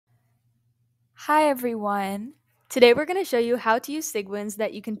Hi everyone! Today we're going to show you how to use Cygwin so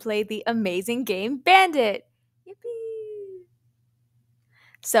that you can play the amazing game Bandit! Yippee!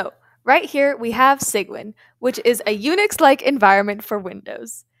 So, right here we have Cygwin, which is a Unix-like environment for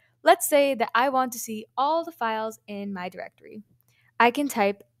Windows. Let's say that I want to see all the files in my directory. I can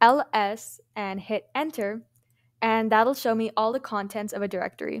type ls and hit enter, and that'll show me all the contents of a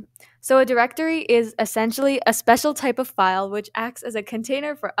directory. So a directory is essentially a special type of file which acts as a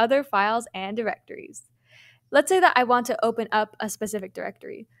container for other files and directories. Let's say that I want to open up a specific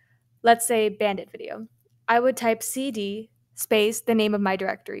directory. Let's say Bandit Video. I would type cd space the name of my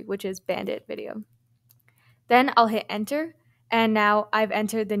directory, which is Bandit Video. Then I'll hit enter, and now I've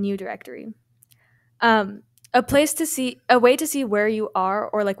entered the new directory. A way to see where you are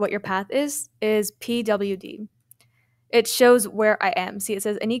or like what your path is pwd. It shows where I am. See, it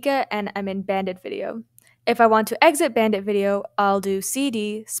says Anika and I'm in Bandit Video. If I want to exit Bandit Video, I'll do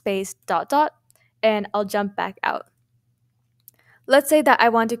cd space ... and I'll jump back out. Let's say that I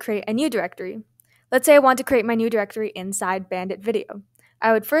want to create a new directory. Let's say I want to create my new directory inside Bandit Video.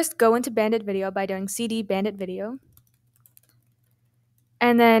 I would first go into Bandit Video by doing cd Bandit Video.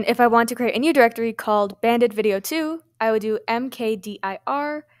 And then if I want to create a new directory called Bandit Video 2, I would do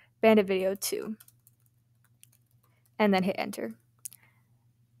mkdir Bandit Video 2. And then hit enter.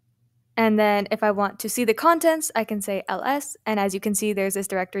 And then if I want to see the contents, I can say ls, and as you can see, there's this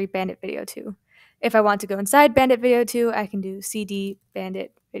directory Bandit Video 2. If I want to go inside Bandit Video 2, I can do cd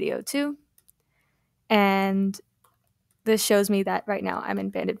Bandit Video 2. And this shows me that right now I'm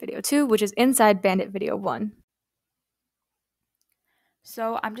in Bandit Video 2, which is inside Bandit Video 1.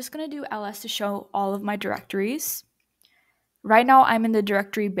 So I'm just going to do ls to show all of my directories. Right now I'm in the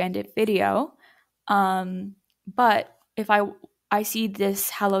directory Bandit Video, but if I see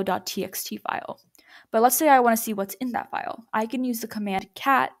this hello.txt file. But let's say I want to see what's in that file. I can use the command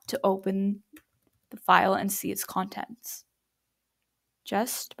cat to open the file and see its contents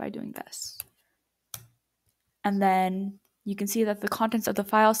just by doing this. And then you can see that the contents of the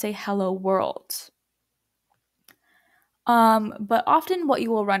file say hello world. But often what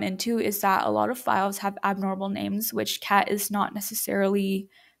you will run into is that a lot of files have abnormal names, which cat is not necessarily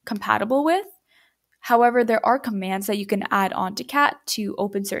compatible with. However, there are commands that you can add on to cat to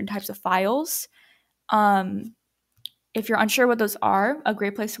open certain types of files. If you're unsure what those are, a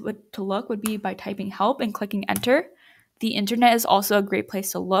great place to look would be by typing help and clicking enter. The internet is also a great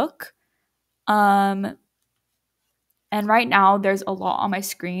place to look. And right now there's a lot on my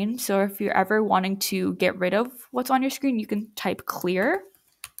screen. So if you're ever wanting to get rid of what's on your screen, you can type clear,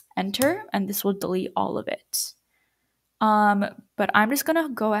 enter, and this will delete all of it. But I'm just gonna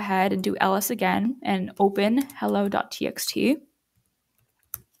go ahead and do ls again and open hello.txt.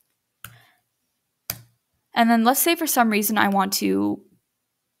 And then let's say for some reason I want to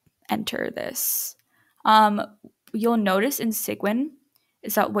enter this. You'll notice in Cygwin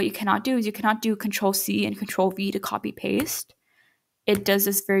is that what you cannot do is you cannot do Control-C and Control-V to copy-paste. It does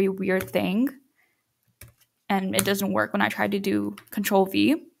this very weird thing, and it doesn't work when I try to do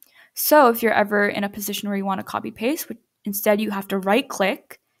Control-V. So if you're ever in a position where you want to copy-paste, instead you have to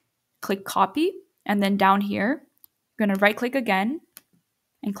right-click, click Copy, and then down here, you're going to right-click again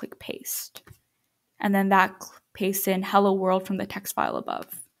and click Paste. And then that pastes in hello world from the text file above.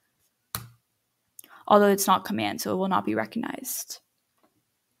 Although it's not command, so it will not be recognized.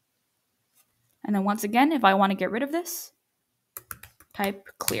 And then once again, if I want to get rid of this, type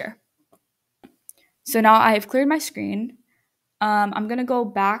clear. So now I have cleared my screen. I'm going to go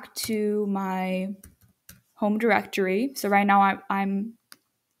back to my home directory. So right now I'm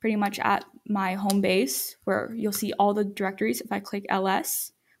pretty much at my home base where you'll see all the directories if I click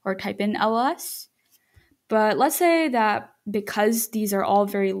ls or type in ls. But let's say that because these are all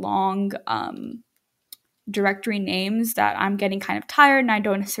very long directory names that I'm getting kind of tired and I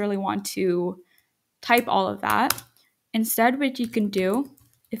don't necessarily want to type all of that. Instead, what you can do,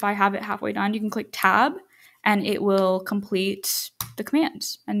 if I have it halfway done, you can click tab and it will complete the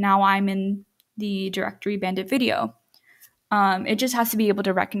command. And now I'm in the directory Bandit Video. It just has to be able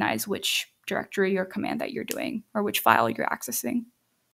to recognize which directory or command that you're doing or which file you're accessing.